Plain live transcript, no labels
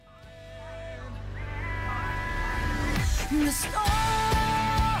The story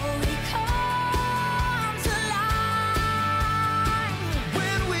comes alive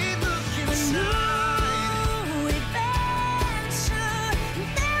when we look inside. A new adventure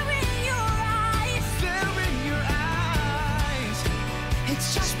there in your eyes. There in your eyes. It's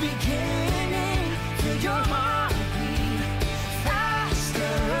just beginning. Feel your heartbeat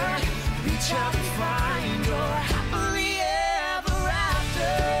faster. Reach out and find your happily ever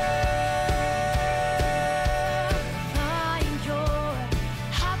after. Find your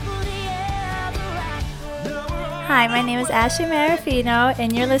happily ever after. Hi, my name is Ashley Marafino,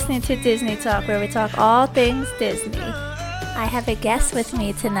 and you're listening to Disney Talk, where we talk all things Disney. I have a guest with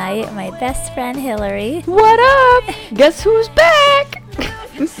me tonight, my best friend Hilary. What up? Guess who's back?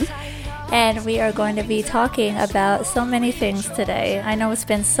 And we are going to be talking about so many things today. I know it's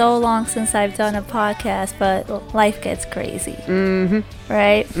been so long since I've done a podcast, but life gets crazy.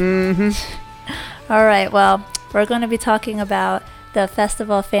 Right? All right, well, we're going to be talking about the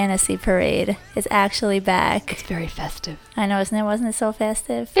Festival Fantasy Parade. It's actually back. It's very festive. I know, wasn't it so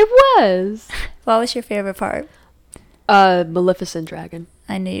festive? It was. What was your favorite part? Maleficent dragon.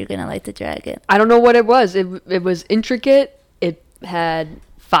 I knew you were going to like the dragon. I don't know what it was. It was intricate. It had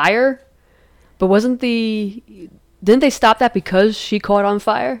fire. But didn't they stop that because she caught on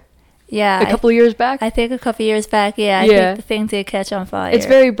fire? Yeah. A couple of years back? I think a couple years back, yeah. I think the thing did catch on fire. It's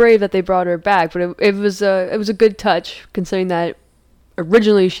very brave that they brought her back, but it was a good touch considering that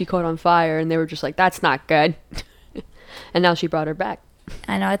originally she caught on fire and they were just like, that's not good. And now she brought her back.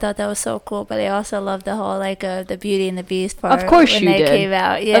 I know, I thought that was so cool, but I also loved the whole the Beauty and the Beast part. Of course when you they did. came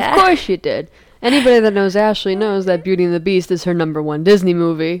out. Yeah. Of course you did. Anybody that knows Ashley knows that Beauty and the Beast is her #1 Disney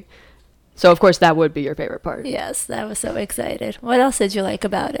movie. So, of course, that would be your favorite part. Yes, I was so excited. What else did you like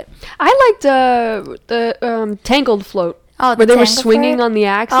about it? I liked the Tangled float. Oh, where they were swinging on the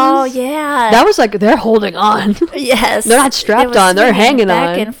axes. Oh, yeah. That was like, they're holding on. Yes. They're not strapped on. They're hanging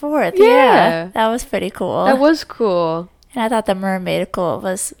back on. and forth. Yeah. Yeah. That was pretty cool. That was cool. And I thought the mermaid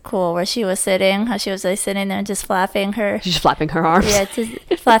was cool, where she was sitting, how she was sitting there and just flapping her. She's flapping her arms. Yeah, just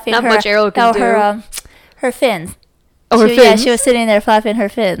flapping Not her. much Arrow can do. Her fins. Oh, her fins? Yeah, she was sitting there flapping her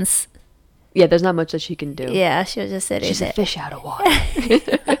fins. Yeah, there's not much that she can do. Yeah, she was just sitting She's there. a fish out of water.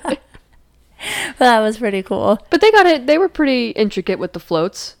 But that was pretty cool. But they were pretty intricate with the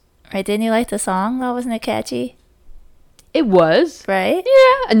floats. Right, didn't you like the song? That wasn't it catchy? It was. Right?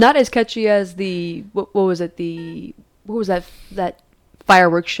 Yeah, and not as catchy as what was that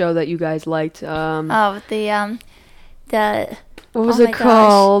fireworks show that you guys liked? What was it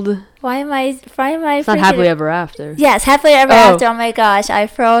called? Gosh. Why am I It's not Happily Ever After. Yes, Happily Ever After. Oh my gosh, I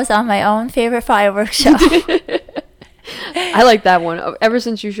froze on my own favorite fireworks show. I like that one. Ever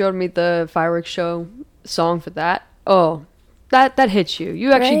since you showed me the fireworks show song for that, that hits you.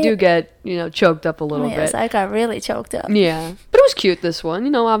 You actually do get, choked up a little bit. Yes, I got really choked up. Yeah. But it was cute, this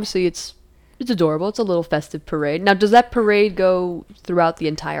one. Obviously it's adorable. It's a little festive parade. Now, does that parade go throughout the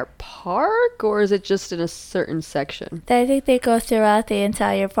entire park, or is it just in a certain section? I think they go throughout the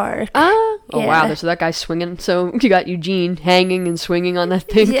entire park. Oh, yeah. Wow. So that guy's swinging. So you got Eugene hanging and swinging on that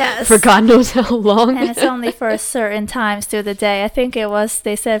thing for Yes. God knows how long. And it's only for certain times through the day. I think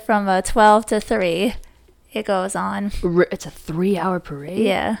they said from 12 to 3 it goes on. It's a 3-hour parade?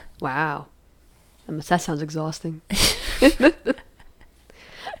 Yeah. Wow. That sounds exhausting.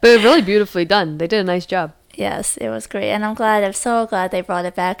 But really beautifully done. They did a nice job. Yes, it was great. And I'm so glad they brought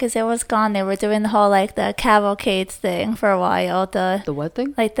it back, because it was gone. They were doing the whole, the cavalcades thing for a while. The what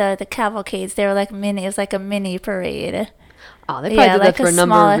thing? The cavalcades. They were it was like a mini parade. Oh, they probably did that for a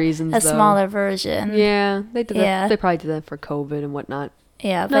number of reasons, A smaller version. Yeah, they did that. Yeah. They probably did that for COVID and whatnot.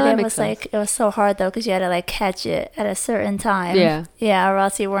 Yeah, No, but that it makes was sense. it was so hard though, because you had to catch it at a certain time. Yeah. Yeah, or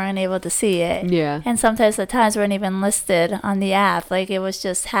else you weren't able to see it. Yeah. And sometimes the times weren't even listed on the app. It was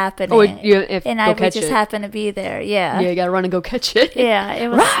just happening. And I go would catch just it. happen to be there. Yeah. Yeah, you gotta run and go catch it. Yeah, it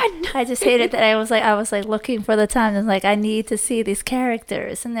was. Run! I just hated that. I was looking for the time, and I need to see these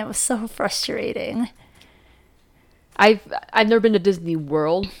characters, and it was so frustrating. I've never been to Disney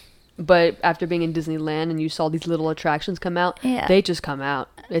World, but after being in Disneyland and you saw these little attractions come out, they just come out.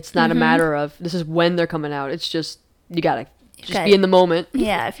 It's not a matter of this is when they're coming out. It's just you gotta be in the moment.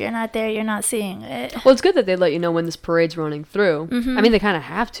 Yeah, if you're not there, you're not seeing it. Well, it's good that they let you know when this parade's running through. I mean, they kind of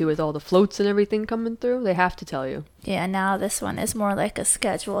have to with all the floats and everything coming through. They have to tell you. Yeah, now this one is more like a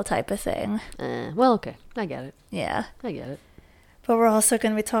schedule type of thing. Well, okay. I get it. Yeah. I get it. But we're also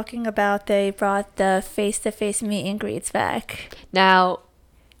going to be talking about they brought the face-to-face meet and greets back. Now,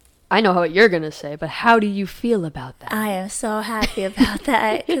 I know what you're going to say, but how do you feel about that? I am so happy about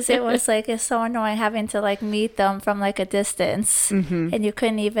that because it was like, it's so annoying having to like meet them from like a distance, and you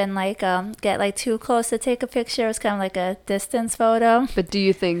couldn't even like get like too close to take a picture. It was kind of like a distance photo. But do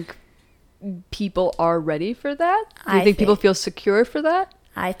you think people are ready for that? Do you I think people think- feel secure for that?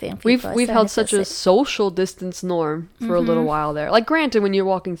 I think We've people are held starting such to a say- social distance norm for a little while there. Like, granted, when you're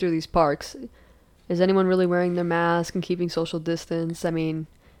walking through these parks, is anyone really wearing their mask and keeping social distance? I mean,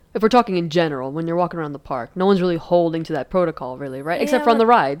 if we're talking in general, when you're walking around the park, no one's really holding to that protocol, really, right? Except Yeah, for on the but-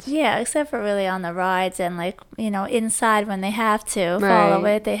 rides. Yeah, except for really on the rides and like, you know, inside when they have to Right. follow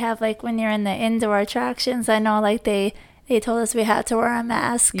it. They have like when you're in the indoor attractions, I know like they told us we had to wear a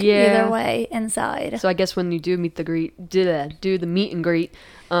mask Yeah. either way inside. So I guess when you do meet the greet, do the meet and greet,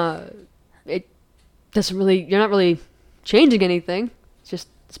 it doesn't really, you're not really changing anything.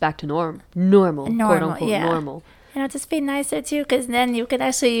 It's back to normal, quote unquote yeah. normal. You know, just be nicer too, because then you could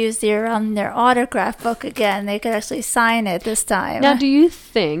actually use their autograph book again. They could actually sign it this time. Now, do you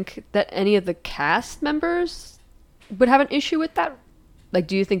think that any of the cast members would have an issue with that? Like,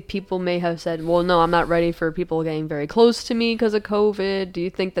 do you think people may have said, well, no, I'm not ready for people getting very close to me because of COVID? Do you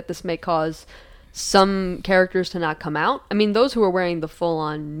think that this may cause some characters to not come out? I mean, those who are wearing the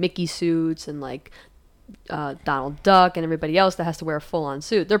full-on Mickey suits and, like, Donald Duck and everybody else that has to wear a full-on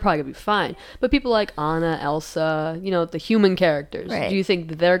suit, they're probably going to be fine. But people like Anna, Elsa, you know, the human characters, Right. do you think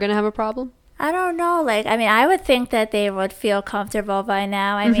that they're going to have a problem? I don't know. Like, I mean, I would think that they would feel comfortable by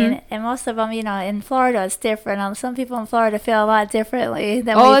now. I mean, and most of them, you know, in Florida, it's different. Some people in Florida feel a lot differently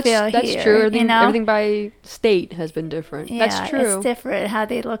than we feel that's here. true. You Everything, know? everything by state has been different. Yeah, That's true. it's different how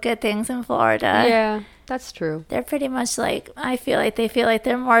they look at things in Florida. Yeah, that's true. They're pretty much like, I feel like they feel like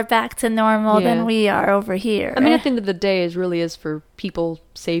they're more back to normal Yeah. than we are over here. I mean, at the end of the day, it really is for people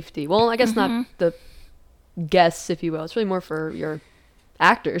safety. Well, I guess not the guests, if you will. It's really more for your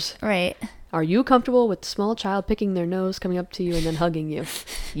actors. Right. Are you comfortable with a small child picking their nose, coming up to you, and then hugging you?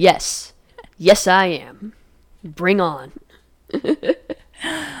 Yes. Yes, I am. Bring on.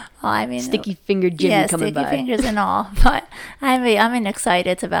 Well, I mean, Sticky fingered Jimmy yeah, coming sticky by. fingers and all. But I'm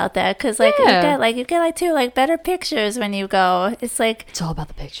excited about that because like Yeah. you get better pictures when you go. It's like It's all about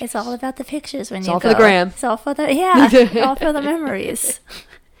the pictures. it's all about the pictures when It's you all go. for the gram. It's all for the all for the memories.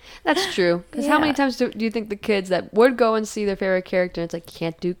 That's true. Because how many Yeah. times do you think the kids that would go and see their favorite character, it's like,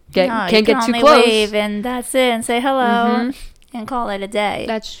 can't No, get you too can only close. wave and that's it, and say hello and call it a day.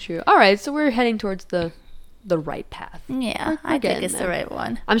 That's true. All right, so we're heading towards the right path. Yeah, we're I think getting it's there. the right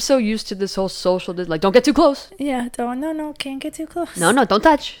one. I'm so used to this whole social, like, don't get too close. Yeah, no, can't get too close. No, don't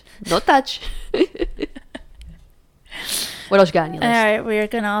touch. Don't touch. What else you got on your All list? right, we're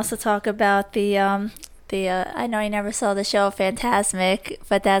gonna also talk about the I know you never saw the show Fantasmic,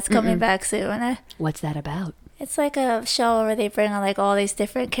 but that's coming back soon. What's that about? It's like a show where they bring on like all these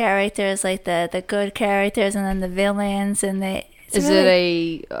different characters, like the good characters and then the villains, and Is it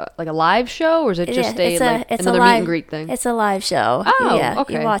a like a live show, or is it just another meet and greet thing? It's a live show. Oh, yeah,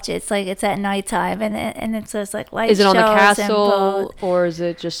 okay. You watch it. It's at nighttime, and it's just like light Is it on the shows and castle, both. or is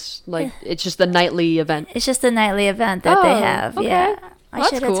it just like it's just the nightly event? It's just a nightly event that they Oh, have. okay. Yeah. I Well,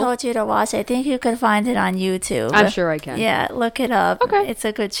 that's should have cool. told you to watch. I think you could find it on YouTube. I'm sure I can. Yeah, look it up. Okay. It's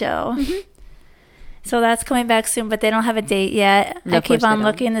a good show. So that's coming back soon, but they don't have a date yet. No, I of course keep they on don't.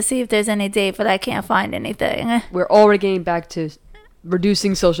 looking to see if there's any date, but I can't find anything. We're already getting back to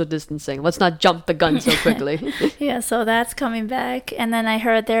reducing social distancing. Let's not jump the gun so quickly. Yeah, so that's coming back. And then I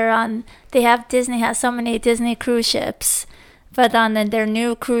heard Disney has so many Disney cruise ships. But on their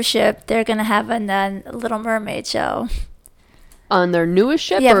new cruise ship, they're going to have a Little Mermaid show. On their newest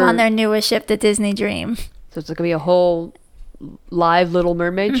ship? Yeah, or? on their newest ship, the Disney Dream. So it's going to be a whole live Little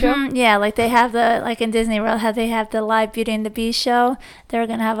Mermaid show? Mhm, yeah, like they have like in Disney World, how they have the live Beauty and the Beast show. They're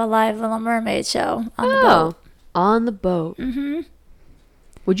going to have a live Little Mermaid show on the boat. On the boat. Mm-hmm.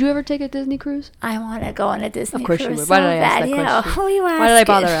 Would you ever take a Disney cruise? I want to go on a Disney Of course cruise you would. so Why did I ask bad. that Yeah, question? who are you asking? Why did I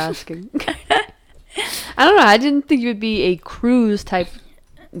bother asking? I don't know. I didn't think you would be a cruise type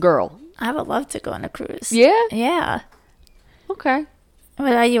girl. I would love to go on a cruise. Yeah? Yeah. Okay.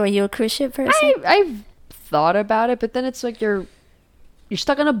 What are you? Are you a cruise ship person? I've thought about it, but then it's like you're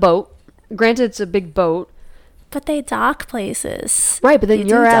stuck on a boat. Granted, it's a big boat. But they dock places. Right, but then You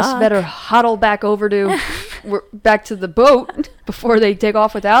your do ass dock. better huddle back over to back to the boat before they take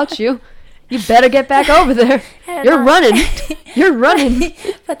off without you. You better get back over there. I don't You're know. running. You're running.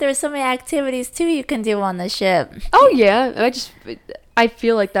 But there's so many activities too you can do on the ship. Oh yeah. I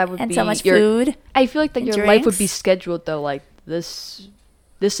feel like that would And be so much your, food. I feel like that and your life would be drinks. scheduled though, like this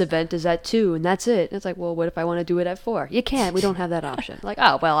event is at 2 and that's it. It's like, well, what if I want to do it at 4? You can't. We don't have that option. Like,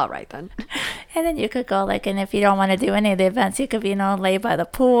 oh well, all right then. And then you could go, like, and if you don't want to do any of the events, you could, lay by the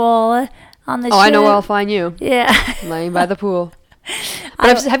pool on the ship. I know where I'll find you. Yeah. Laying by the pool.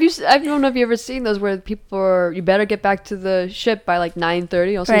 But I don't know if you've ever seen those where people are, you better get back to the ship by like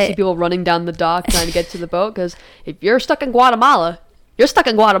 9:30. Also, you see people running down the dock trying to get to the boat, because if you're stuck in Guatemala, you're stuck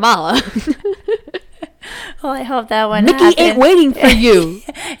in Guatemala. Well, I hope that one Mickey ain't waiting for you.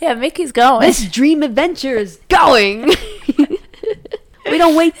 Yeah, Mickey's going. This dream adventure is going. We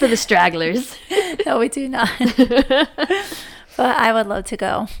don't wait for the stragglers. No, we do not. But I would love to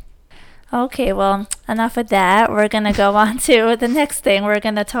go. Okay, well, enough of that. We're going to go on to the next thing. We're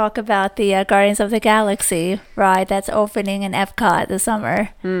going to talk about the Guardians of the Galaxy ride that's opening in Epcot this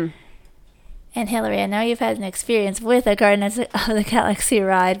summer. And Hilary, I know you've had an experience with a Guardians of the Galaxy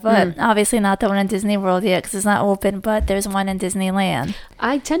ride, but obviously not the one in Disney World yet because it's not open, but there's one in Disneyland.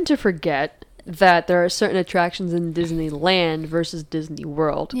 I tend to forget that there are certain attractions in Disneyland versus Disney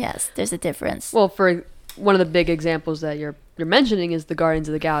World. Yes, there's a difference. Well, for one of the big examples that you're mentioning is the Guardians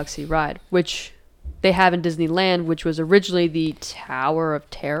of the Galaxy ride, which they have in Disneyland, which was originally the Tower of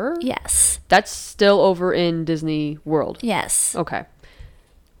Terror. Yes. That's still over in Disney World. Yes. Okay.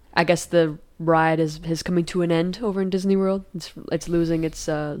 I guess the ride is coming to an end over in Disney World. It's losing its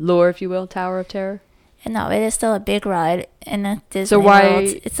lure, if you will, Tower of Terror. No, it is still a big ride in Disney World.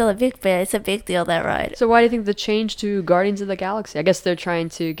 It's still a big deal, that ride. So why do you think the change to Guardians of the Galaxy? I guess they're trying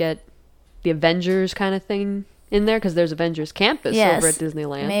to get the Avengers kind of thing in there, because there's Avengers Campus over at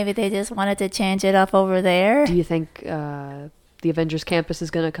Disneyland. Maybe they just wanted to change it up over there. Do you think the Avengers Campus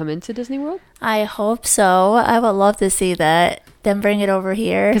is going to come into Disney World? I hope so. I would love to see that. Then bring it over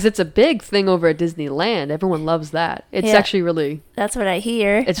here. Because it's a big thing over at Disneyland. Everyone loves that. It's actually really... That's what I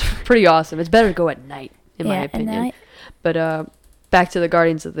hear. It's pretty awesome. It's better to go at night, in my opinion. At night. But back to the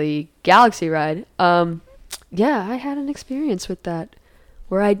Guardians of the Galaxy ride. Yeah, I had an experience with that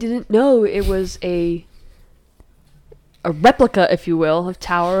where I didn't know it was a replica, if you will, of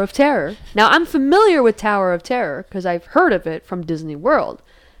Tower of Terror. Now, I'm familiar with Tower of Terror because I've heard of it from Disney World.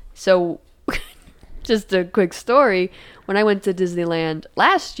 So, just a quick story. When I went to Disneyland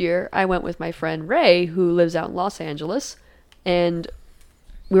last year, I went with my friend Ray, who lives out in Los Angeles, and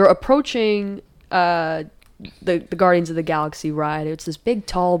we were approaching the Guardians of the Galaxy ride. It's this big,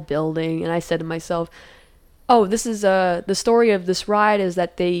 tall building, and I said to myself, oh, this is the story of this ride is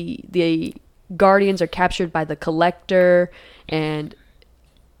that the Guardians are captured by the Collector, and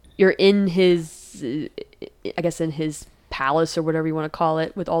you're in his, I guess in his palace or whatever you want to call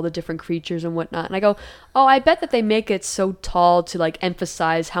it, with all the different creatures and whatnot. And I go, oh, I bet that they make it so tall to like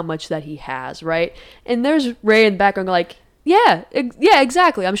emphasize how much that he has, right? And there's Ray in the background like, yeah,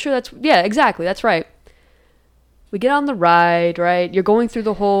 exactly. I'm sure exactly. That's right. We get on the ride, right? You're going through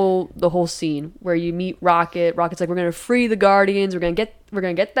the whole scene where you meet Rocket. Rocket's like, we're gonna free the Guardians. We're gonna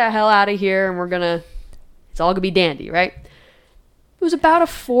get the hell out of here, and it's all gonna be dandy, right? It was about a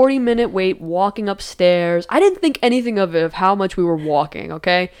 40-minute wait walking upstairs. I didn't think anything of it, of how much we were walking,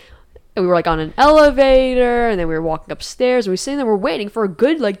 okay? And we were like on an elevator, and then we were walking upstairs, and we were sitting there, we're waiting for a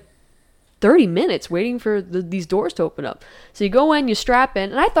good like 30 minutes, waiting for these doors to open up. So you go in, you strap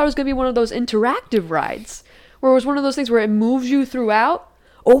in, and I thought it was gonna be one of those interactive rides, where it was one of those things where it moves you throughout.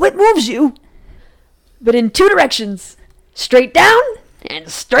 Oh, it moves you, but in two directions, straight down and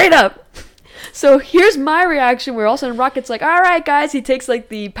straight up. So here's my reaction, where all of a sudden Rocket's like, all right, guys. He takes like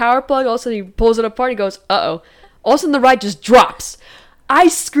the power plug. All of a sudden he pulls it apart. He goes, uh-oh. All of a sudden the ride just drops. I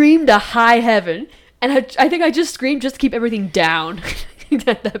screamed to high heaven. And I think I just screamed just to keep everything down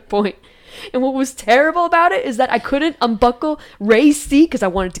at that point. And what was terrible about it is that I couldn't unbuckle Ray's seat because I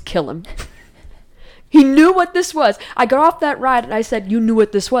wanted to kill him. He knew what this was. I got off that ride and I said, you knew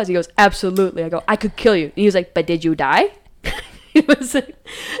what this was? He goes, absolutely. I go, I could kill you. And he was like, but did you die? And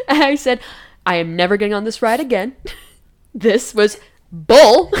I said, I am never getting on this ride again. This was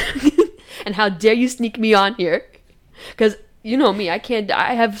bull. And how dare you sneak me on here? Because you know me, I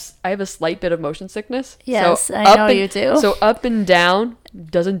have a slight bit of motion sickness. Yes, so I know you do. So up and down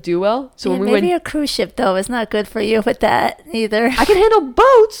doesn't do well. So yeah, when we maybe went, a cruise ship though is not good for you with that either. I can handle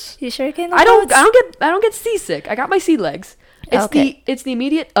boats. You sure can handle boats? I don't get seasick. I got my sea legs. It's the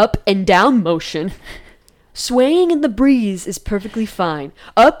immediate up and down motion. Swaying in the breeze is perfectly fine.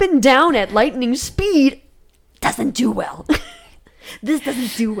 Up and down at lightning speed doesn't do well. This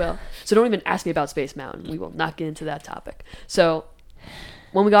doesn't do well. So don't even ask me about Space Mountain. We will not get into that topic. So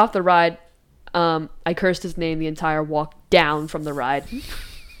when we got off the ride, I cursed his name the entire walk down from the ride.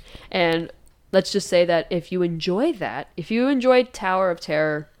 And let's just say that if you enjoy Tower of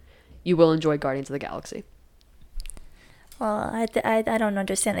Terror, you will enjoy Guardians of the Galaxy. Well, I don't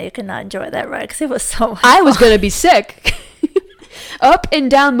understand that you could not enjoy that ride because it was so hard. I was going to be sick. Up and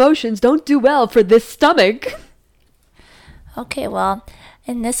down motions don't do well for this stomach. Okay, well,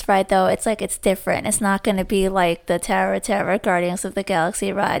 in this ride though, it's like it's different. It's not going to be like the Tower of Terror Guardians of the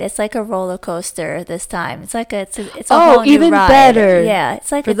Galaxy ride. It's like a roller coaster this time. It's like it's a whole new even ride. better. Yeah,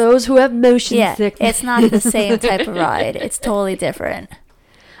 it's like For those who have motion yeah, sickness. it's not the same type of ride. It's totally different.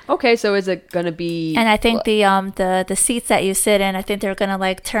 Okay, so is it gonna be? And I think the seats that you sit in, I think they're gonna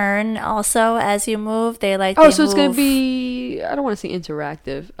like turn also as you move. They So it's gonna be. I don't want to say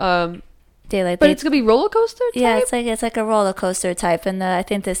interactive. But it's gonna be roller coaster type? Yeah, it's like a roller coaster type, and I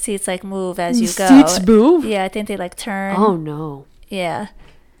think the seats like move as you go. Seats move? Yeah, I think they like turn. Oh no. Yeah.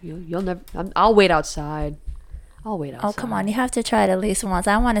 You'll never. I'll wait outside. Oh come on, you have to try it at least once.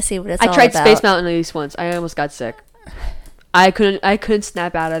 I want to see what it's all about. I tried about. Space Mountain at least once. I almost got sick. I couldn't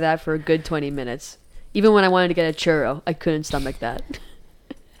snap out of that for a good 20 minutes. Even when I wanted to get a churro, I couldn't stomach that.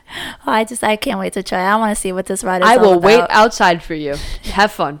 I can't wait to try. I want to see what this ride is all about. I will wait outside for you.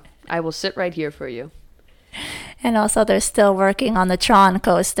 Have fun. I will sit right here for you. And also, they're still working on the Tron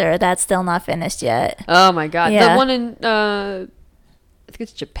coaster. That's still not finished yet. Oh my god. Yeah. The one in I think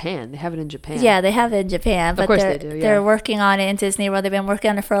it's Japan. They have it in Japan. Yeah, they have it in Japan, but of course they do, yeah. They're working on it in Disney World. They've been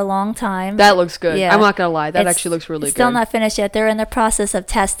working on it for a long time. That looks good. Yeah. I'm not gonna lie. That actually looks really good. It's still not finished yet. They're in the process of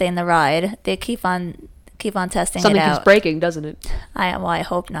testing the ride. They keep on testing Something it out. keeps breaking, doesn't it? I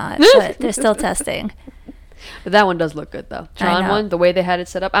hope not. But they're still testing. But that one does look good though. Tron one, the way they had it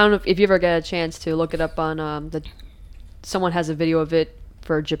set up. I don't know if you ever get a chance to look it up on someone has a video of it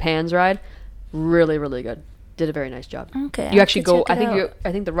for Japan's ride. Really, really good. Did a very nice job. Okay. You actually go. I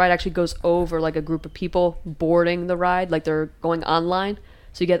I think the ride actually goes over like a group of people boarding the ride, like they're going online.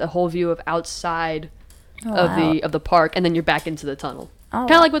 So you get the whole view of outside of the park, and then you're back into the tunnel. Oh.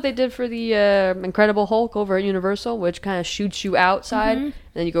 Kind of like what they did for the Incredible Hulk over at Universal, which kind of shoots you outside, and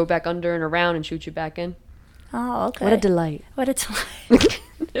then you go back under and around and shoots you back in. Oh, okay. What a delight! What a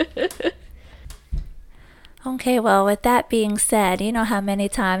delight. Okay, well, with that being said, you know how many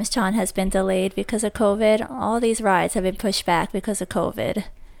times Tron has been delayed because of COVID? All these rides have been pushed back because of COVID.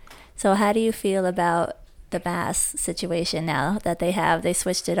 So how do you feel about the mask situation now that they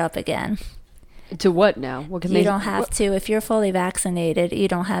switched it up again? To what now? What can you don't have to, if you're fully vaccinated, you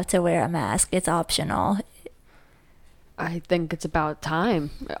don't have to wear a mask. It's optional. I think it's about time,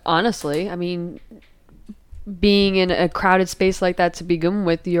 honestly. I mean, being in a crowded space like that to begin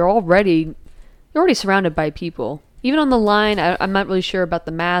with, you're already surrounded by people. Even on the line, I'm not really sure about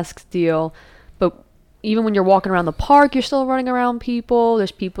the masks deal, but even when you're walking around the park, you're still running around people.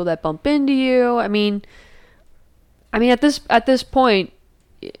 There's people that bump into you. I mean, at this point,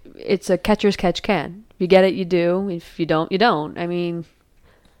 it's a catcher's catch can. If you get it, you do. If you don't, you don't. I mean,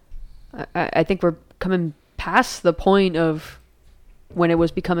 I think we're coming past the point of when it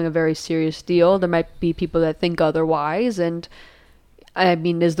was becoming a very serious deal. There might be people that think otherwise, and I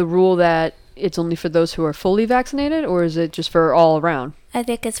mean, is the rule that it's only for those who are fully vaccinated, or is it just for all around? I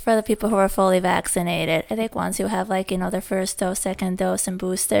think it's for the people who are fully vaccinated. I think ones who have their first dose, second dose, and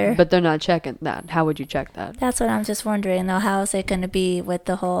booster. But they're not checking that. How would you check that? That's what I'm just wondering, though. How is it going to be with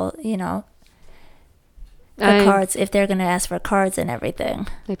the whole, the cards, if they're going to ask for cards and everything?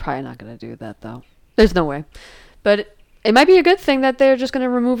 They're probably not going to do that, though. There's no way. But it might be a good thing that they're just going to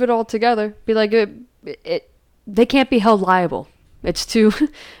remove it altogether. Be like, they can't be held liable. It's too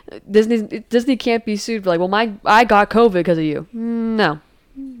Disney can't be sued for I got COVID because of you. No,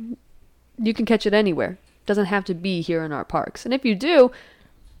 you can catch it anywhere. It doesn't have to be here in our parks. And if you do,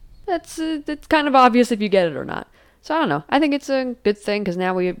 it's kind of obvious if you get it or not. So I don't know. I think it's a good thing because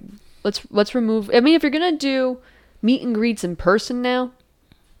now let's remove. I mean, if you're gonna do meet and greets in person now,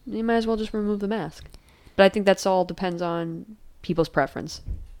 you might as well just remove the mask. But I think that's all depends on people's preference.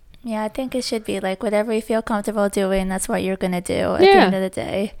 Yeah, I think it should be whatever you feel comfortable doing, that's what you're going to do at the end of the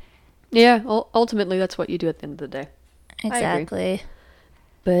day. Yeah, ultimately that's what you do at the end of the day. Exactly.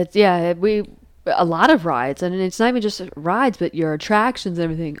 But yeah, a lot of rides, and it's not even just rides, but your attractions and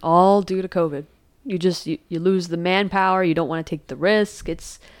everything, all due to COVID. You lose the manpower, you don't want to take the risk.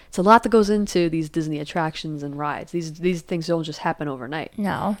 It's a lot that goes into these Disney attractions and rides. These things don't just happen overnight.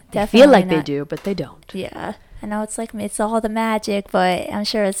 No, they definitely feel like not. they do, but they don't. Yeah. I know it's all the magic, but I'm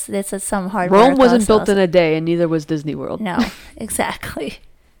sure it's some hard work. Rome wasn't built in a day, and neither was Disney World. No, exactly.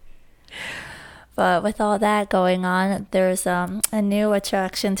 But with all that going on, there's a new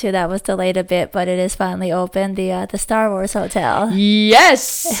attraction too that was delayed a bit, but it is finally open. The Star Wars Hotel.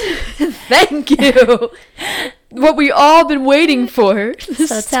 Yes, thank you. What we all been waiting for.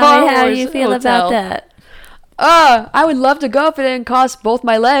 So tell me how you feel about that. I would love to go if it didn't cost both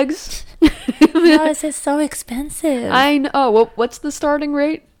my legs. No, it's so expensive. I know. Well, what's the starting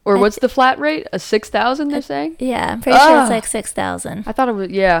rate? Or what's the flat rate? A 6,000, they're saying? Yeah, I'm pretty sure it's like 6,000. I thought it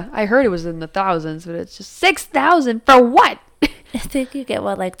was, yeah. I heard it was in the thousands, but it's just 6,000 for what? I think you get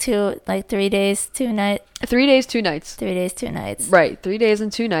what, like 3 days, 2 nights? 3 days, 2 nights. 3 days, 2 nights. Right, 3 days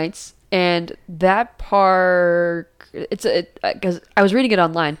and 2 nights. And that park, because I was reading it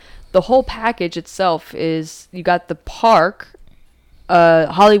online. The whole package itself is, you got the park,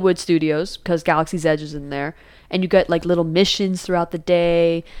 Hollywood Studios, because Galaxy's Edge is in there. And you get like little missions throughout the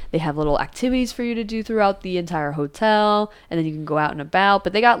day. They have little activities for you to do throughout the entire hotel, and then you can go out and about.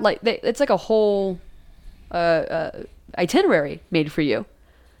 But they got like it's like a whole itinerary made for you.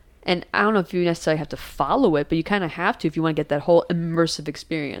 And I don't know if you necessarily have to follow it, but you kind of have to if you want to get that whole immersive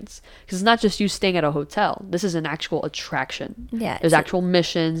experience. Because it's not just you staying at a hotel. This is an actual attraction. Yeah, there's actual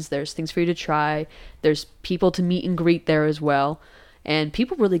missions. There's things for you to try. There's people to meet and greet there as well. And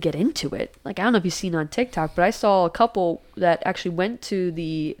people really get into it. Like, I don't know if you've seen on TikTok, but I saw a couple that actually went to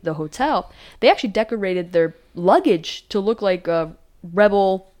the hotel. They actually decorated their luggage to look like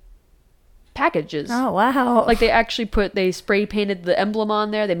Rebel packages. Oh, wow. Like, they spray painted the emblem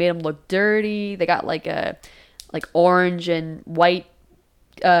on there. They made them look dirty. They got like orange and white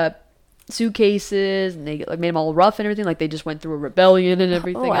suitcases, and they made them all rough and everything. Like, they just went through a rebellion and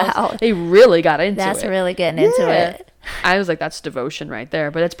everything else. They really got into it. That's really getting into it. I was like, that's devotion right there.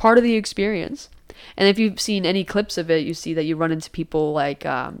 But it's part of the experience. And if you've seen any clips of it, you see that you run into people like,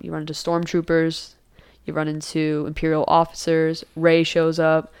 you run into stormtroopers, you run into Imperial officers, Rey shows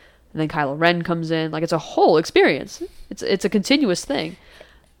up, and then Kylo Ren comes in. Like, it's a whole experience. It's a continuous thing.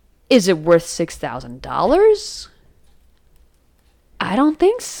 Is it worth $6,000? I don't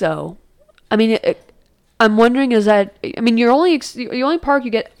think so. I mean, I'm wondering, is that, I mean, the only park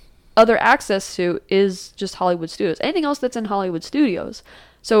you get other access to is just Hollywood Studios. Anything else that's in Hollywood Studios.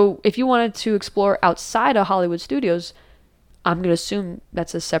 So if you wanted to explore outside of Hollywood Studios, I'm going to assume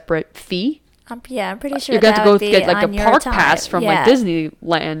that's a separate fee. Yeah, I'm pretty sure you're going to go get like a park pass from like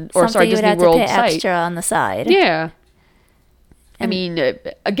Disneyland or Something Disney you would World have to pay site. extra on the side. Yeah. I mean,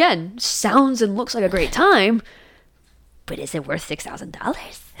 again, sounds and looks like a great time, but is it worth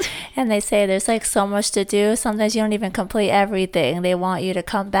 $6,000? And they say there's like so much to do. Sometimes you don't even complete everything. They want you to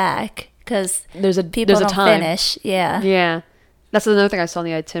come back because people don't finish. Yeah. Yeah. That's another thing I saw in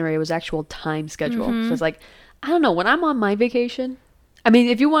the itinerary was actual time schedule. Mm-hmm. So it's like, I don't know, when I'm on my vacation, I mean,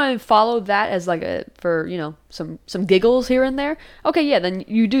 if you want to follow that as like for, you know, some giggles here and there, okay, yeah, then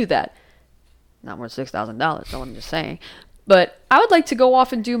you do that. Not worth $6,000, I'm just saying. But I would like to go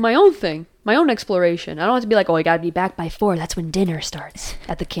off and do my own thing, my own exploration. I don't have to be like, oh, I got to be back by 4. That's when dinner starts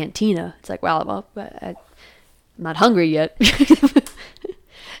at the cantina. It's like, well, I'm not hungry yet.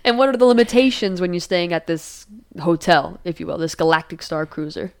 And what are the limitations when you're staying at this hotel, if you will, this Galactic Star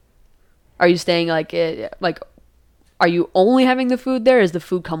Cruiser? Are you staying like, are you only having the food there? Does the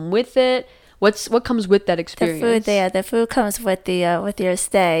food come with it? What comes with that experience? The food comes with with your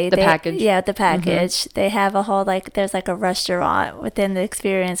stay. Package. Yeah, the package. Mm-hmm. They have a whole there's like a restaurant within the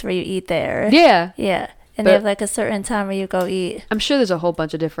experience where you eat there. Yeah. Yeah. And they have like a certain time where you go eat. I'm sure there's a whole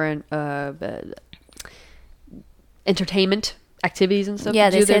bunch of different entertainment activities and stuff.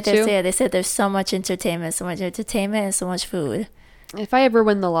 Yeah, they said there's so much entertainment and so much food. If I ever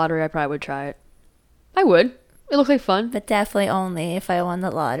win the lottery, I probably would try it. I would. It looks like fun. But definitely only if I won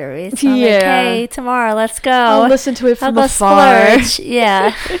the lottery. So I'm like, hey, tomorrow, let's go. I'll listen to it from afar. Splurge.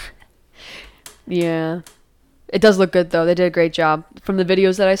 Yeah. Yeah. It does look good, though. They did a great job. From the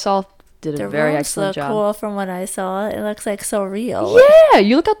videos that I saw, did a very excellent job. The rooms look cool from what I saw. It looks like so real. Yeah.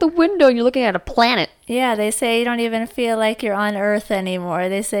 You look out the window and you're looking at a planet. Yeah, they say you don't even feel like you're on Earth anymore.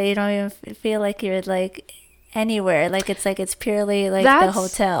 They say you don't even feel like you're like anywhere. It's purely the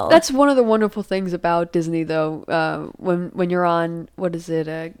hotel. That's one of the wonderful things about Disney, though. When you're on, what is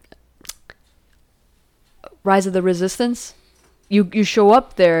it, Rise of the Resistance, you show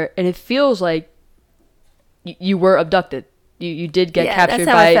up there and it feels like you were abducted. You did get captured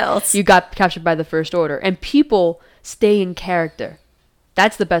you got captured by the First Order, and people stay in character.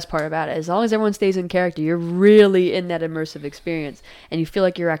 That's the best part about it. As long as everyone stays in character, you're really in that immersive experience and you feel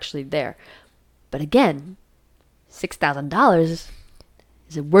like you're actually there. But again, $6,000, is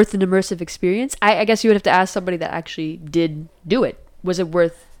it worth an immersive experience? I guess you would have to ask somebody that actually did do it. Was it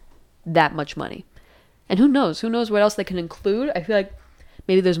worth that much money? And who knows what else they can include. I feel like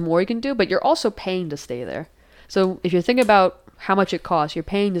maybe there's more you can do, but you're also paying to stay there. So if you're thinking about how much it costs, you're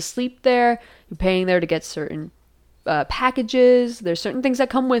paying to sleep there, you're paying there to get certain packages, there's certain things that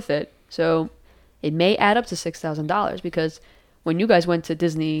come with it. So it may add up to $6,000, because when you guys went to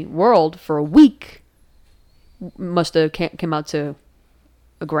Disney World for a week, must have came out to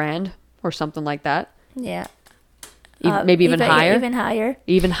 $1,000 or something like that. Yeah. Maybe even higher? Even higher.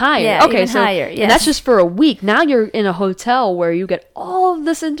 Even higher. Yeah, okay, even so higher, and that's yes. just for a week. Now you're in a hotel where you get all of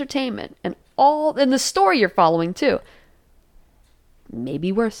this entertainment and the story you're following too.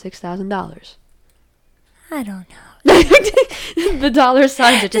 Maybe worth $6,000. I don't know. The dollar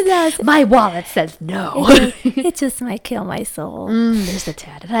signs are just. My wallet says no. It just might kill my soul. There's the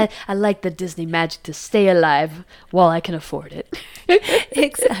tad. And I like the Disney magic to stay alive while I can afford it.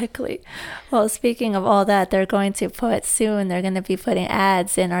 Exactly. Well, speaking of all that, they're going to be putting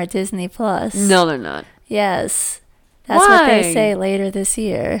ads in our Disney Plus. No, they're not. Yes. That's what they say later this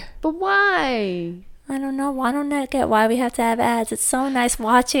year. But why? I don't know. I don't get why we have to have ads. It's so nice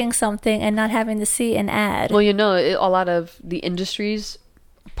watching something and not having to see an ad. Well, a lot of the industries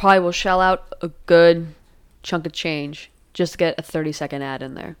probably will shell out a good chunk of change just to get a 30-second ad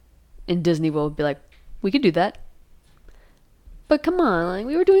in there. And Disney will be like, we could do that. But come on, like,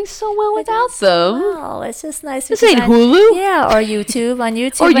 we were doing so well without them. Well, it's just nice. This ain't Hulu. Yeah, or YouTube. On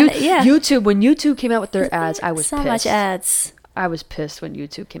YouTube. Or YouTube. When YouTube came out with their ads, I was so pissed. much ads. I was pissed when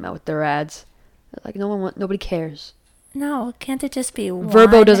YouTube came out with their ads. Like, nobody cares. No, can't it just be one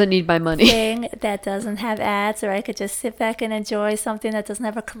Verbo doesn't need my money. thing that doesn't have ads, or I could just sit back and enjoy something that doesn't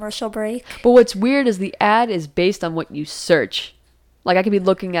have a commercial break? But what's weird is the ad is based on what you search. Like, I could be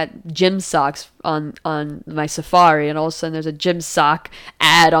looking at gym socks on my Safari, and all of a sudden there's a gym sock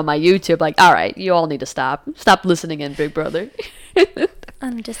ad on my YouTube. Like, all right, you all need to stop. Stop listening in, Big Brother. I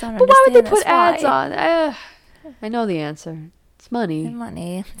just don't understand. But why would they put why. ads on? I know the answer. It's money. The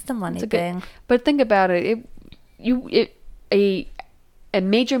money. It's the money thing. But think about it. A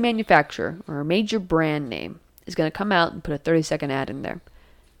major manufacturer or a major brand name is going to come out and put a 30-second ad in there.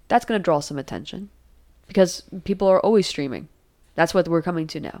 That's going to draw some attention because people are always streaming. That's what we're coming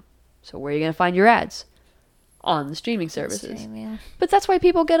to now. So where are you going to find your ads? On the streaming services. But that's why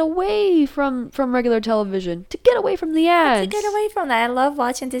people get away from regular television, to get away from the ads. To get away from that. I love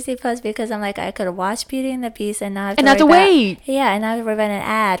watching Disney Plus because I'm like, I could watch Beauty and the Beast and not have to wait. Yeah, and not have to worry about an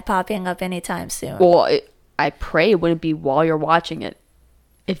ad popping up anytime soon. Well, I pray it wouldn't be while you're watching it.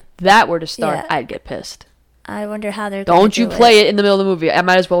 If that were to start, I'd get pissed. I wonder how they're going Don't to you play it in the middle of the movie. I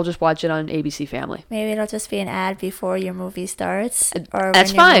might as well just watch it on ABC Family. Maybe it'll just be an ad before your movie starts or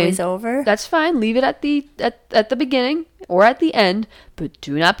That's when your fine. movie's over. That's fine. Leave it at the beginning or at the end, but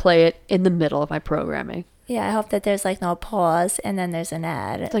do not play it in the middle of my programming. Yeah, I hope that there's like no pause and then there's an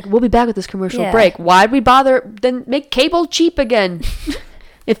ad. It's like, we'll be back with this commercial break. Why'd we bother? Then make cable cheap again.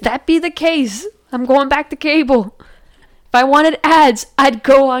 If that be the case, I'm going back to cable. If I wanted ads, I'd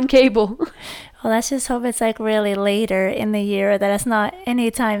go on cable. Well, let's just hope it's like really later in the year, that it's not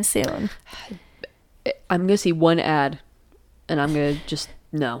anytime soon. I'm going to see one ad and I'm going to just,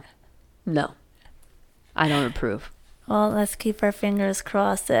 no. I don't approve. Well, let's keep our fingers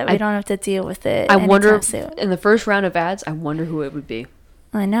crossed that we don't have to deal with it. I wonder, soon. in the first round of ads, I wonder who it would be.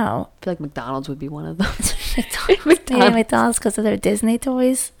 I know. I feel like McDonald's would be one of them. McDonald's because of their Disney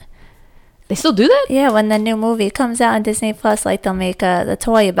toys. They still do that? Yeah, when the new movie comes out on Disney Plus, like they'll make the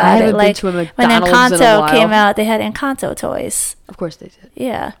toy about I it. haven't Like been to a when McDonald's in a Encanto while. came out, they had Encanto toys. Of course they did.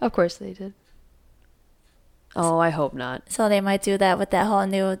 Yeah. Of course they did. Oh, I hope not. So they might do that with that whole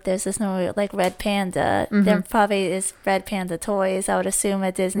new. There's this new like Red Panda. There probably is Red Panda toys. I would assume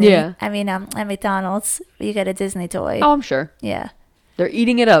at Disney. Yeah. I mean, at McDonald's, you get a Disney toy. Oh, I'm sure. Yeah. They're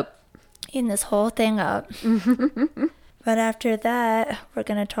eating it up. Eating this whole thing up. But after that, we're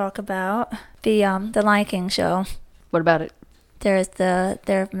gonna talk about the Lion King show. What about it?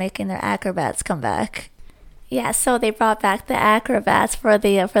 They're making their acrobats come back. Yeah, so they brought back the acrobats for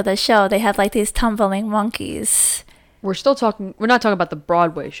the show. They have like these tumbling monkeys. We're not talking about the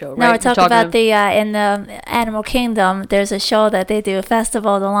Broadway show, right? No, we're talking about the in the Animal Kingdom. There's a show that they do, a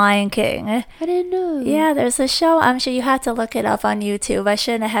festival of the Lion King. I didn't know. Yeah, there's a show. I'm sure you have to look it up on YouTube. I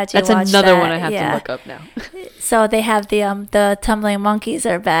shouldn't have had you watch that. That's another one I have to look up now. So they have the tumbling monkeys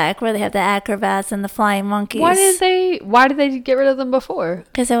are back, where they have the acrobats and the flying monkeys. Why did they get rid of them before?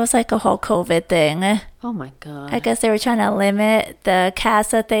 Because it was like a whole COVID thing. Oh my god. I guess they were trying to limit the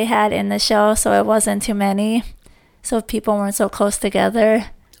cast that they had in the show, so it wasn't too many. So people weren't so close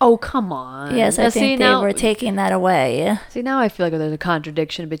together. Oh, come on. Yes, I think they were taking that away. See, now I feel like there's a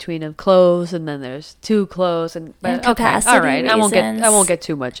contradiction between them close and then there's too close. And capacity all right. reasons. I won't get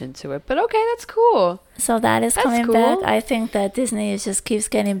too much into it. But okay, that's cool. So that's coming cool. back. I think that Disney just keeps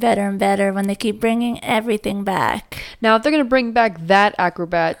getting better and better when they keep bringing everything back. Now, if they're going to bring back that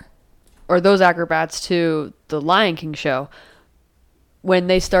acrobat or those acrobats to the Lion King show, when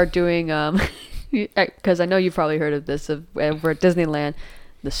they start doing... because I know you've probably heard of this over at Disneyland,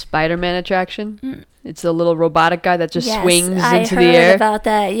 the Spider-Man attraction. It's a little robotic guy that just swings into the air. I heard about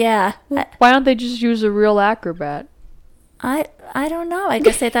that. Yeah. Why don't they just use a real acrobat? I don't know. I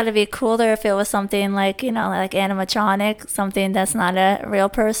guess they thought it'd be cooler if it was something like, like animatronic, something that's not a real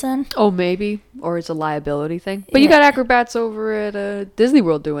person. Oh, maybe. Or it's a liability thing. But you got acrobats over at Disney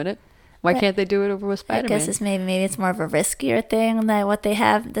World doing it. Why can't they do it over with Spider-Man? I guess maybe it's more of a riskier thing than what they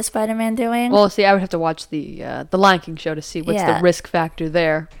have the Spider-Man doing. Well, see, I would have to watch the Lion King show to see what's the risk factor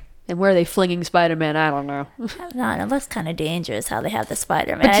there. And where are they flinging Spider-Man? I don't know. No, it looks kind of dangerous how they have the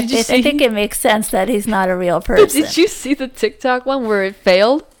Spider-Man. I think it makes sense that he's not a real person. Did you see the TikTok one where it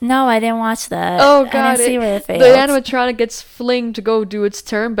failed? No, I didn't watch that. Oh, God. I didn't see where it failed. The animatronic gets flinged to go do its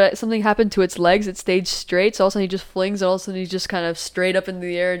turn, but something happened to its legs. It stayed straight, so all of a sudden he just flings, and all of a sudden he's just kind of straight up in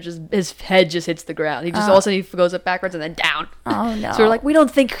the air, and just his head just hits the ground. He just all of a sudden he goes up backwards and then down. Oh, no. So we're like, we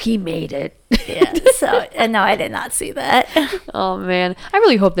don't think he made it. Yeah, so, no, I did not see that. Oh, man. I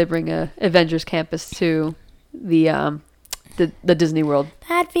really hope they bring a Avengers Campus to the Disney World.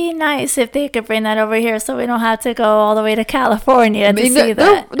 That'd be nice if they could bring that over here so we don't have to go all the way to California to see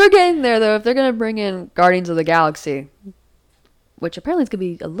that. They're getting there, though. If they're going to bring in Guardians of the Galaxy, which apparently is going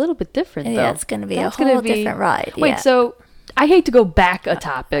to be a little bit different, though. Yeah, it's going to be a whole different ride. Wait, so I hate to go back a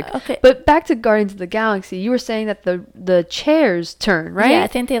topic, but back to Guardians of the Galaxy, you were saying that the chairs turn, right? Yeah, I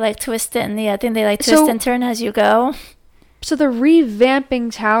think they twist it, and I think they twist and turn as you go. So they're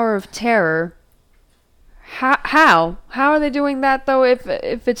revamping Tower of Terror. How are they doing that, though, if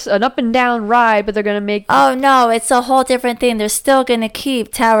it's an up and down ride, but they're going to make... Oh, no, it's a whole different thing. They're still going to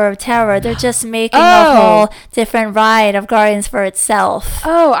keep Tower of Terror. They're just making a whole different ride of Guardians for itself.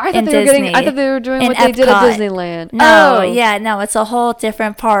 Oh, I thought they were doing what they did at Disneyland. No, it's a whole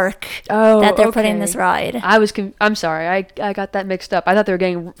different park that they're putting this ride. I'm sorry, I got that mixed up. I thought they were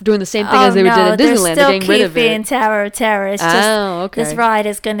doing the same thing as they did at Disneyland. They're getting rid of it. They're still keeping Tower of Terror. It's just this ride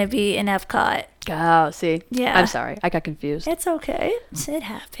is going to be in Epcot. Oh, see. Yeah. I'm sorry. I got confused. It's okay. It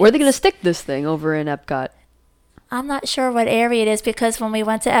happens. Where are they going to stick this thing over in Epcot? I'm not sure what area it is because when we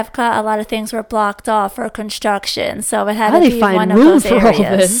went to Epcot, a lot of things were blocked off for construction. So it had to be one of those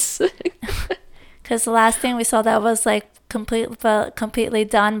areas. Because the last thing we saw that was completely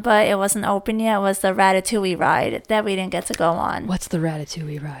done, but it wasn't open yet, was the Ratatouille ride that we didn't get to go on. What's the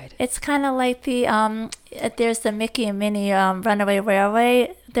Ratatouille ride? It's kind of like there's the Mickey and Minnie Runaway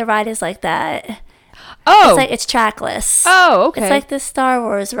Railway. The ride is like that. Oh. It's trackless. Oh, okay. It's like the Star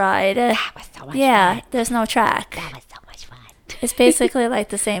Wars ride. That was so much fun. There's no track. That was so much fun. It's basically like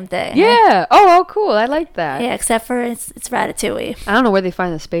the same thing. Yeah. Oh, cool. I like that. Yeah, except for it's Ratatouille. I don't know where they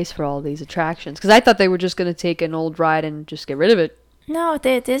find the space for all these attractions, because I thought they were just going to take an old ride and just get rid of it. No,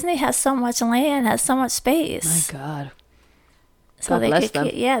 Disney has so much land, has so much space. My God. So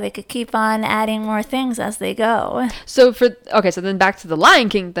they could keep on adding more things as they go. So then back to the Lion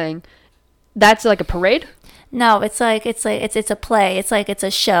King thing. That's like a parade? No, it's a play. It's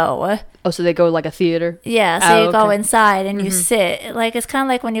a show. Oh, so they go like a theater? Yeah, so you go inside and you sit. Like it's kind of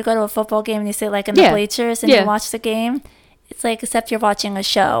like when you go to a football game and you sit like in the bleachers and you watch the game. It's like except you're watching a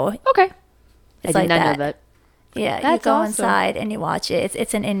show. Okay. It's I did not know that. Yeah, That's you go awesome. inside and you watch it.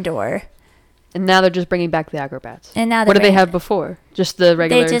 It's an indoor. And now they're just bringing back the acrobats. And now what did they have before? Just the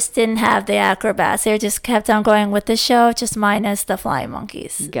regular? They just didn't have the acrobats. They just kept on going with the show, just minus the flying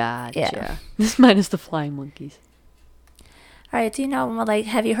monkeys. Gotcha. Yeah. Just minus the flying monkeys. All right, do you know,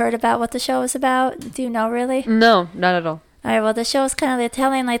 have you heard about what the show is about? Do you know, really? No, not at all. All right, well, the show is kind of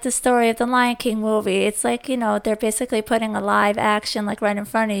telling, the story of the Lion King movie. It's like, they're basically putting a live action, right in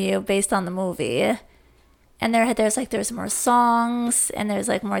front of you based on the movie. And there's more songs, and there's,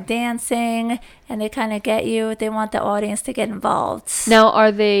 more dancing, and they kind of get you. They want the audience to get involved. Now,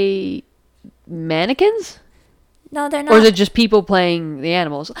 are they mannequins? No, they're not. Or is it just people playing the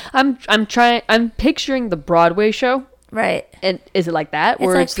animals? I'm picturing the Broadway show. Right. And is it like that?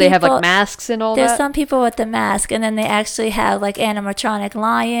 Or like they have, masks and all that? There's some people with the mask, and then they actually have, animatronic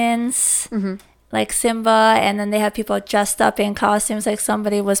lions. Mm-hmm. Like Simba, and then they have people dressed up in costumes like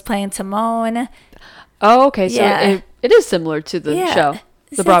somebody was playing Timon. Oh, okay. So it is similar to the show,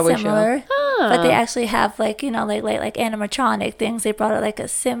 the Broadway show. But they actually have like animatronic things. They brought out a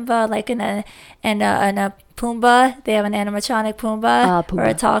Simba, and a Pumbaa. They have an animatronic Pumbaa, where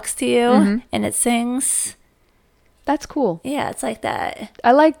it talks to you and it sings. That's cool. Yeah, it's like that.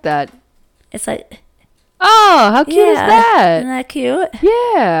 I like that. It's like. Oh, how cute is that? Isn't that cute?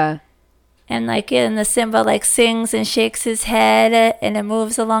 Yeah. And and the Simba sings and shakes his head and it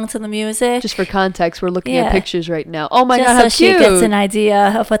moves along to the music. Just for context, we're looking at pictures right now. Oh my God, how cute! She gets an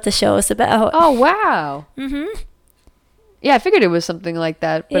idea of what the show is about. Oh wow. Yeah, I figured it was something like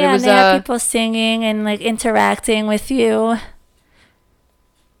that, but it was. And they have people singing and interacting with you.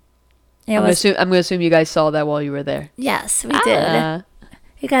 I'm gonna assume you guys saw that while you were there. Yes, we did.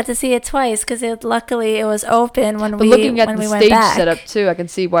 We got to see it twice because luckily it was open when But we looking at when the we went stage back. setup too, I can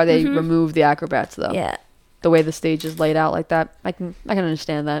see why they removed the acrobats though. Yeah. The way the stage is laid out like that, I can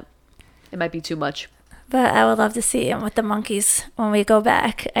understand that. It might be too much. But I would love to see him with the monkeys when we go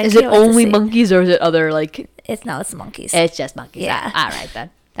back. Is it only monkeys or is it other like? It's monkeys. It's just monkeys. Yeah. All right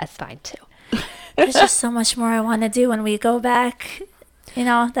then. That's fine too. There's just so much more I want to do when we go back. You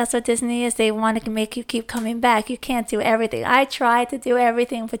know, that's what Disney is. They want to make you keep coming back. You can't do everything. I try to do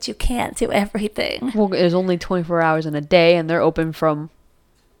everything, but you can't do everything. Well, there's only 24 hours in a day, and they're open from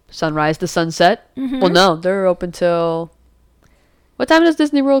sunrise to sunset. Well, no, they're open till. What time does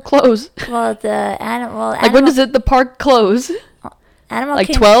Disney World close? Well, Like when does the park close? Animal Like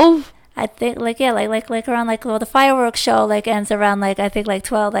Kingdom, 12? I think like around the fireworks show ends around I think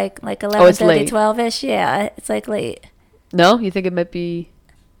 12 like 11:30 it's late. 12ish. Yeah, it's late. No, you think it might be?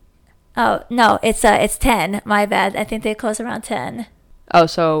 Oh no, it's 10. My bad. I think they close around 10. Oh,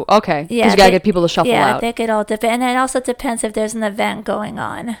 so okay. Yeah, Because you gotta get people to shuffle yeah, out. I think it all depends, and it also depends if there's an event going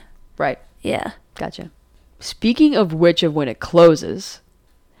on. Right. Yeah. Gotcha. Speaking of which, of when it closes,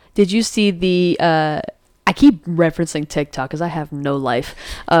 did you see the? I keep referencing TikTok because I have no life.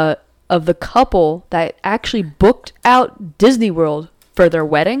 Of the couple that actually booked out Disney World for their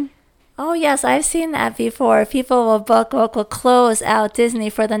wedding. Oh yes, I've seen that before. People will close out Disney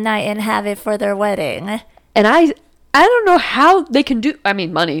for the night and have it for their wedding. And I don't know how they can do. I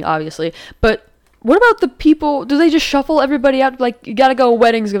mean, money obviously, but what about the people? Do they just shuffle everybody out? Like you gotta go.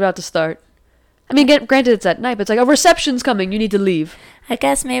 Wedding's about to start. I mean, granted it's at night, but it's like a reception's coming. You need to leave. I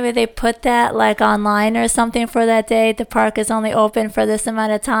guess maybe they put that online or something for that day. The park is only open for this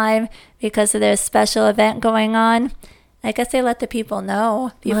amount of time because there's a special event going on. I guess they let the people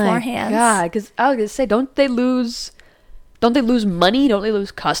know beforehand. Yeah, because I was gonna say, don't they lose money? Don't they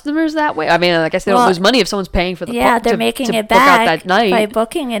lose customers that way? I mean, I guess they don't lose money if someone's paying for the yeah, park they're to making it book out back that night by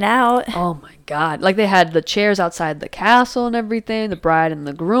booking it out. Oh my God! Like they had the chairs outside the castle and everything. The bride and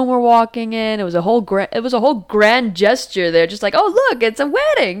the groom were walking in. It was a whole grand gesture there. Just like, oh look, it's a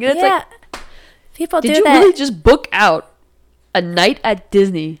wedding. And it's yeah, like, people do did you that. really just book out a night at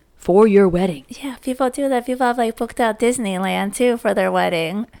Disney for your wedding? Yeah, people do that. People have booked out Disneyland too for their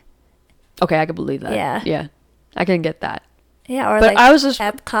wedding. Okay, I can believe that. Yeah, I can get that. Yeah, or But I was just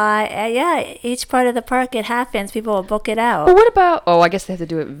Epcot. Yeah, each part of the park it happens. People will book it out. But what about? Oh, I guess they have to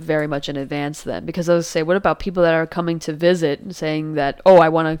do it very much in advance then, because I was say, what about people that are coming to visit and saying that, oh, I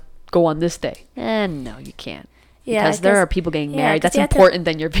want to go on this day? No, you can't. Yeah, because there are people getting married. That's 'cause you have to- important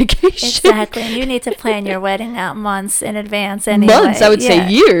than your vacation. Exactly, and you need to plan your wedding out months in advance. Anyway, Months, I would say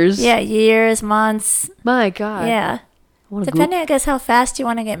years. Yeah, years, months. My God. Yeah, depending, I guess, how fast you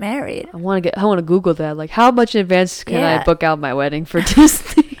want to get married. I want to Google that. Like, how much in advance can I Yeah. book out my wedding for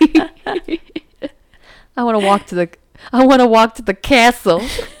Disney? I want to walk to the castle.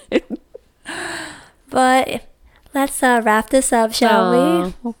 But let's wrap this up, shall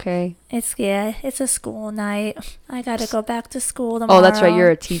we? Okay. It's a school night. I gotta go back to school tomorrow. Oh, that's right.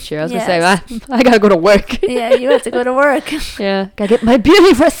 You're a teacher. I was Yes. gonna say I gotta go to work. Yeah, you have to go to work. Yeah, gotta get my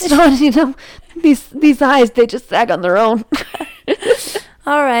beauty rest on. You know, these eyes, they just sag on their own.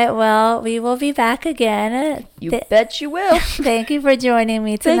 All right. Well, we will be back again. You bet you will. Thank you for joining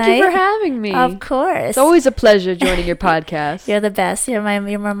me tonight. Thank you for having me. Of course. It's always a pleasure joining your podcast. You're the best. You're my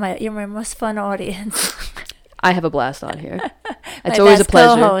most fun audience. I have a blast on here. It's My always a best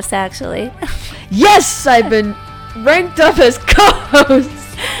pleasure. Co-host, actually. Yes, I've been ranked up as co-host.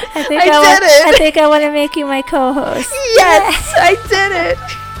 I did it. I think I want to make you my co-host. Yes, I did it.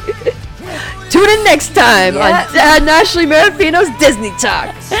 Tune in next time on Ashley Marafino's Disney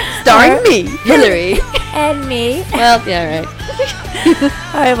Talk, starring me, Hilary. And me. Well, yeah, right.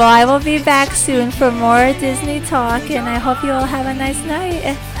 All right. Well, I will be back soon for more Disney talk, and I hope you all have a nice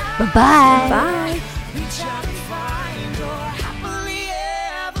night. Bye-bye. Bye. Reach out and find your happily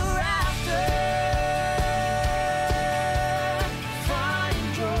ever after.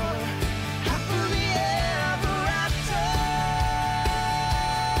 Find your happily ever after.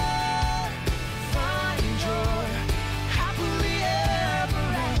 Find your happily ever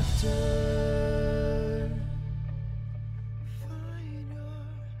after. Find your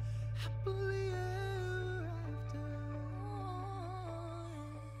happily